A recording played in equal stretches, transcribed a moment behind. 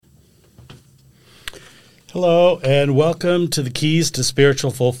Hello, and welcome to the Keys to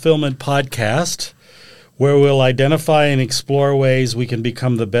Spiritual Fulfillment podcast, where we'll identify and explore ways we can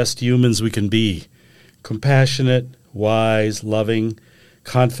become the best humans we can be: compassionate, wise, loving,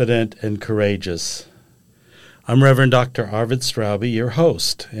 confident, and courageous. I'm Reverend Dr. Arvid Straube, your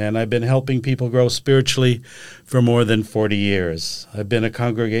host, and I've been helping people grow spiritually for more than 40 years. I've been a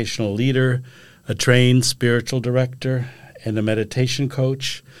congregational leader, a trained spiritual director, and a meditation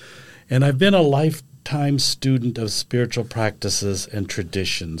coach, and I've been a lifetime student of spiritual practices and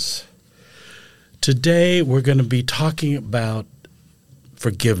traditions. Today, we're going to be talking about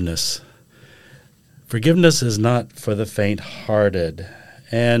forgiveness. Forgiveness is not for the faint-hearted.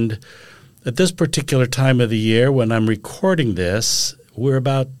 And at this particular time of the year, when I'm recording this,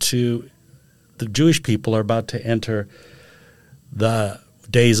 the Jewish people are about to enter the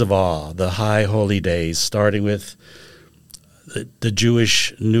days of awe, the high holy days, starting with the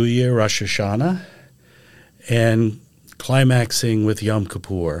Jewish New Year, Rosh Hashanah, and climaxing with Yom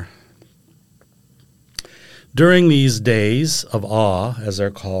Kippur. During these days of awe, as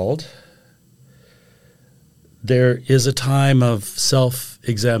they're called, there is a time of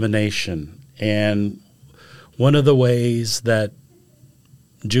self-examination. And one of the ways that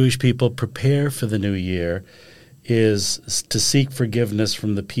Jewish people prepare for the new year is to seek forgiveness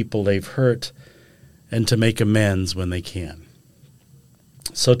from the people they've hurt and to make amends when they can.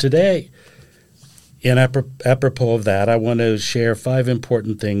 So today, and apropos of that, I want to share 5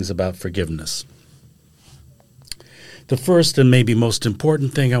 important things about forgiveness. The first and maybe most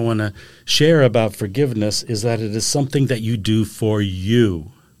important thing I want to share about forgiveness is that it is something that you do for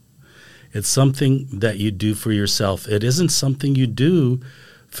you. It's something that you do for yourself. It isn't something you do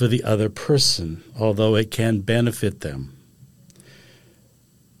for the other person, although it can benefit them.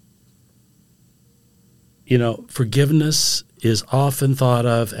 Forgiveness is often thought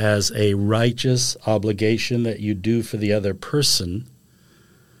of as a righteous obligation that you do for the other person,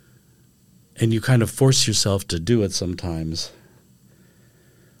 and you kind of force yourself to do it sometimes.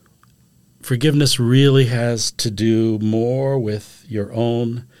 Forgiveness really has to do more with your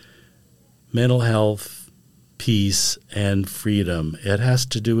own mental health, peace, and freedom. It has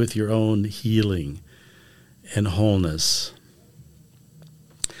to do with your own healing and wholeness.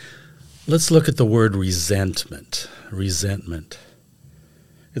 Let's look at the word resentment. Resentment.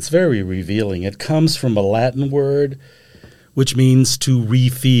 It's very revealing. It comes from a Latin word which means to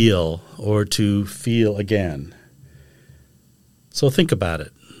re-feel or to feel again. So think about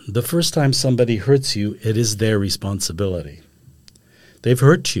it. The first time somebody hurts you, it is their responsibility. They've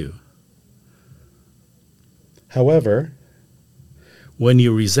hurt you. However, when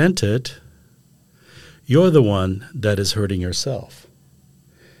you resent it, you're the one that is hurting yourself.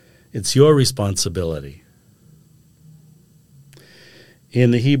 It's your responsibility.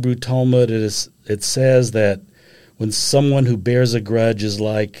 In the Hebrew Talmud, it says that when someone who bears a grudge is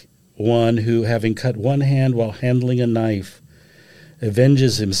like one who, having cut one hand while handling a knife,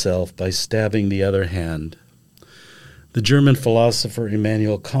 avenges himself by stabbing the other hand. The German philosopher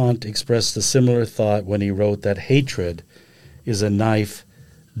Immanuel Kant expressed a similar thought when he wrote that hatred is a knife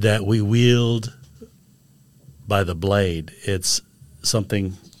that we wield by the blade. It's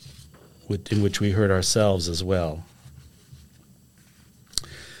something in which we hurt ourselves as well.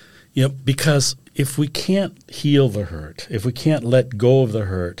 Because if we can't heal the hurt, if we can't let go of the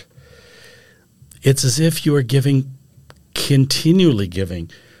hurt, it's as if you are continually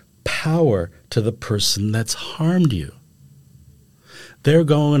giving power to the person that's harmed you. They're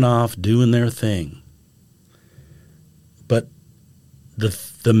going off doing their thing. But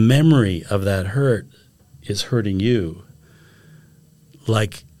the memory of that hurt is hurting you,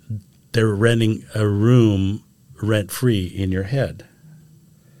 like they're renting a room rent-free in your head.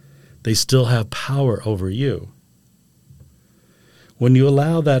 They still have power over you. When you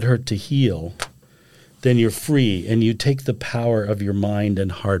allow that hurt to heal, then you're free and you take the power of your mind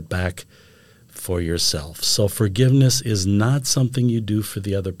and heart back for yourself. So forgiveness is not something you do for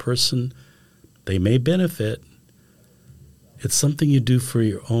the other person. They may benefit. It's something you do for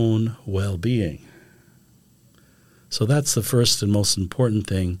your own well-being. So that's the first and most important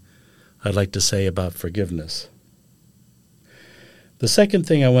thing I'd like to say about forgiveness. The second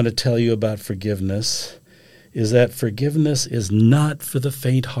thing I want to tell you about forgiveness is that forgiveness is not for the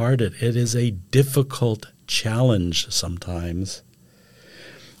faint-hearted. It is a difficult challenge sometimes.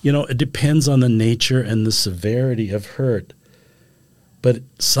 It depends on the nature and the severity of hurt. But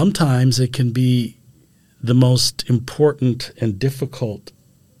sometimes it can be the most important and difficult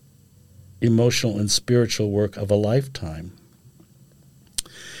emotional and spiritual work of a lifetime.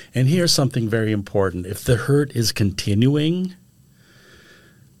 And here's something very important. If the hurt is continuing,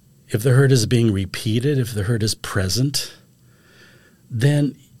 If the hurt is being repeated, if the hurt is present,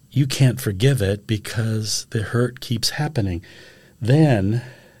 then you can't forgive it because the hurt keeps happening. Then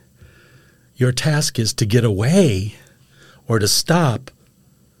your task is to get away or to stop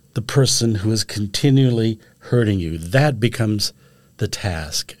the person who is continually hurting you. That becomes the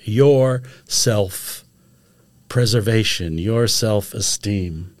task. Your self-preservation, your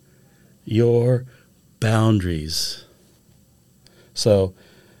self-esteem, your boundaries. So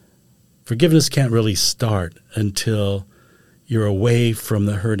forgiveness can't really start until you're away from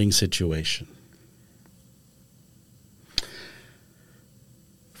the hurting situation.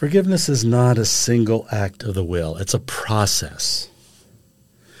 Forgiveness is not a single act of the will. It's a process.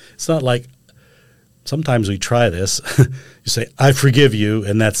 It's not like sometimes we try this. You say, I forgive you,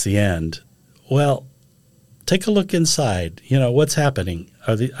 and that's the end. Well, take a look inside. What's happening?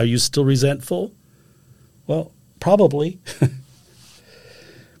 Are you still resentful? Well, probably.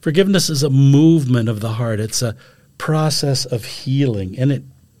 Forgiveness is a movement of the heart. It's a process of healing.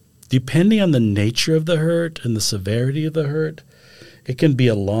 And depending on the nature of the hurt and the severity of the hurt, it can be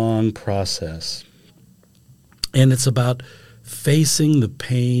a long process. And it's about facing the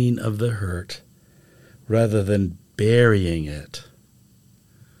pain of the hurt rather than burying it.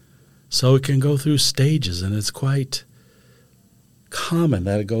 So it can go through stages, and it's quite common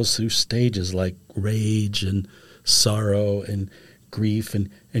that it goes through stages like rage and sorrow and grief and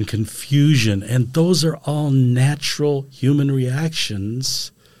confusion. And those are all natural human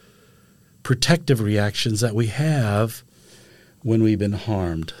reactions, protective reactions that we have when we've been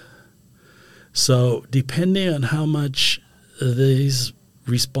harmed. So depending on how much these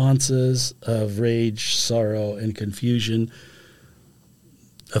responses of rage, sorrow, and confusion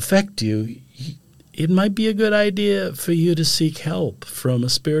affect you, it might be a good idea for you to seek help from a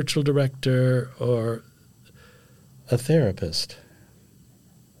spiritual director or a therapist.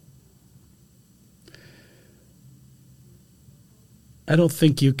 I don't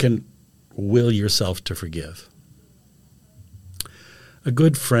think you can will yourself to forgive. A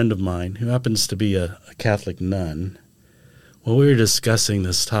good friend of mine, who happens to be a Catholic nun, when we were discussing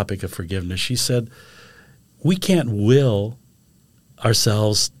this topic of forgiveness, she said, we can't will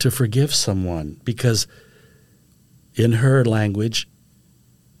ourselves to forgive someone because, in her language,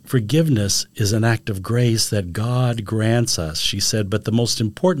 forgiveness is an act of grace that God grants us. She said, but the most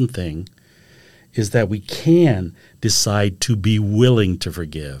important thing is that we can decide to be willing to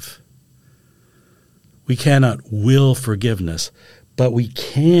forgive. We cannot will forgiveness, but we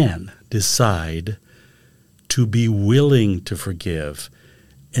can decide to be willing to forgive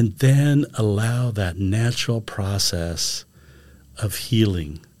and then allow that natural process of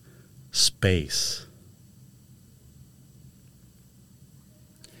healing space.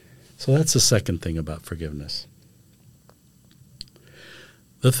 So that's the second thing about forgiveness.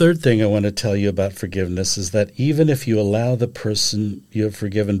 The third thing I want to tell you about forgiveness is that even if you allow the person you have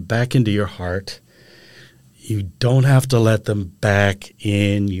forgiven back into your heart, you don't have to let them back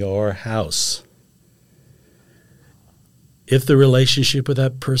in your house. If the relationship with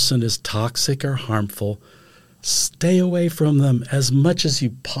that person is toxic or harmful, stay away from them as much as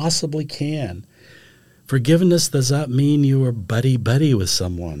you possibly can. Forgiveness does not mean you are buddy-buddy with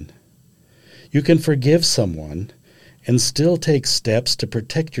someone. You can forgive someone and still take steps to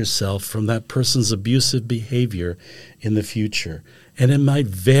protect yourself from that person's abusive behavior in the future. And it might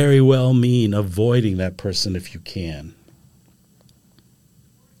very well mean avoiding that person if you can.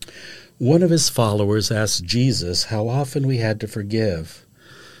 One of his followers asked Jesus how often we had to forgive.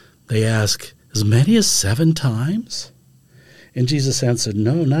 They asked, as many as 7 times? And Jesus answered,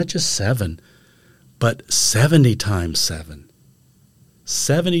 no, not just 7, but 70 times 7.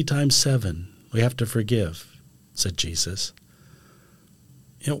 70 times 7 we have to forgive, said Jesus.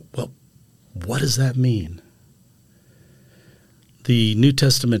 Well, what does that mean? The New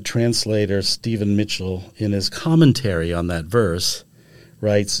Testament translator Stephen Mitchell, in his commentary on that verse,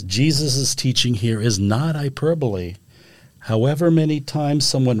 writes, Jesus' teaching here is not hyperbole. However many times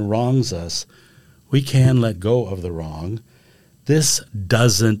someone wrongs us, we can let go of the wrong. This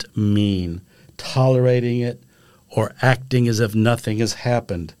doesn't mean tolerating it or acting as if nothing has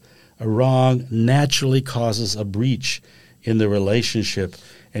happened. A wrong naturally causes a breach in the relationship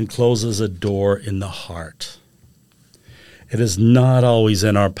and closes a door in the heart. It is not always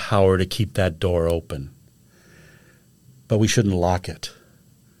in our power to keep that door open, but we shouldn't lock it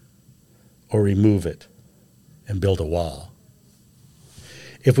or remove it and build a wall.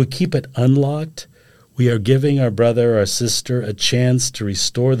 If we keep it unlocked, we are giving our brother or sister a chance to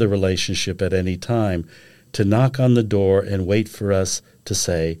restore the relationship at any time, to knock on the door and wait for us to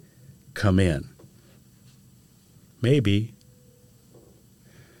say, come in. Maybe.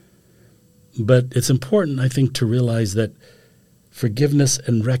 But it's important, I think, to realize that forgiveness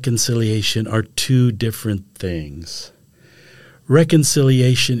and reconciliation are two different things.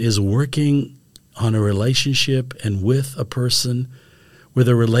 Reconciliation is working on a relationship and with a person where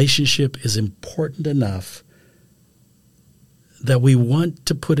the relationship is important enough that we want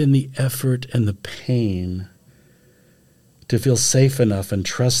to put in the effort and the pain to feel safe enough and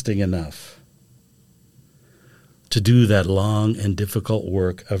trusting enough to do that long and difficult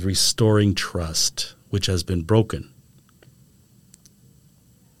work of restoring trust, which has been broken.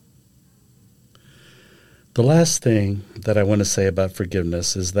 The last thing that I want to say about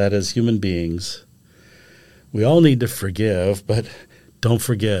forgiveness is that as human beings, we all need to forgive, but don't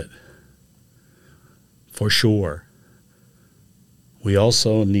forget, for sure, we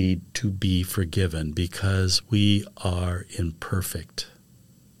also need to be forgiven because we are imperfect.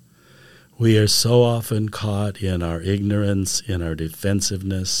 We are so often caught in our ignorance, in our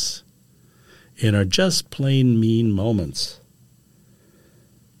defensiveness, in our just plain mean moments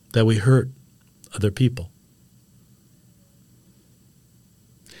that we hurt other people.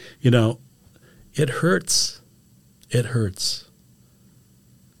 You know, it hurts to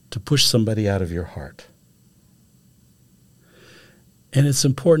push somebody out of your heart. And it's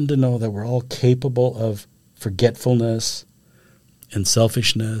important to know that we're all capable of forgetfulness and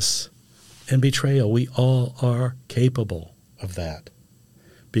selfishness and betrayal. We all are capable of that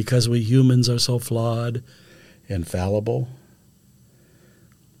because we humans are so flawed and fallible.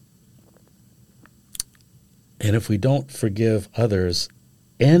 And if we don't forgive others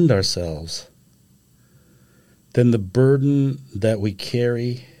and ourselves, then the burden that we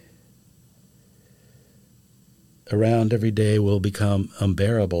carry around every day will become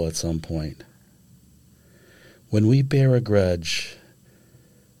unbearable at some point. When we bear a grudge,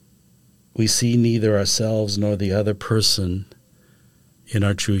 we see neither ourselves nor the other person in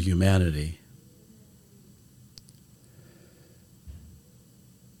our true humanity.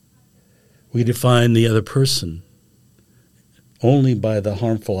 We define the other person only by the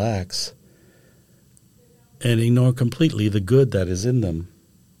harmful acts and ignore completely the good that is in them.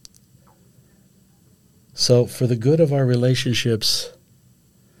 So for the good of our relationships,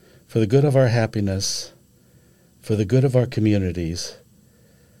 for the good of our happiness, for the good of our communities,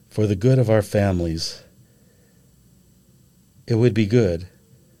 for the good of our families, it would be good,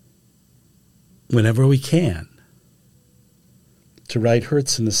 whenever we can, to write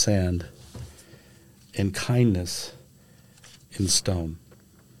hurts in the sand and kindness in stone.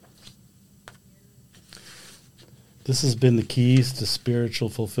 This has been the Keys to Spiritual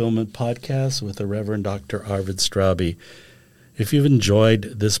Fulfillment podcast with the Reverend Dr. Arvid Straube. If you've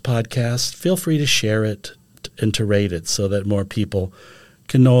enjoyed this podcast, feel free to share it and to rate it so that more people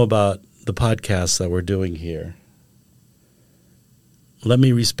can know about the podcasts that we're doing here. Let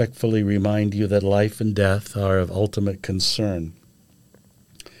me respectfully remind you that life and death are of ultimate concern.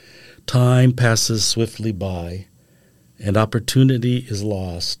 Time passes swiftly by, and opportunity is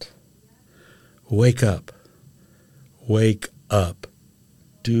lost. Wake up. Wake up.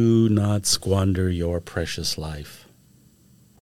 Do not squander your precious life.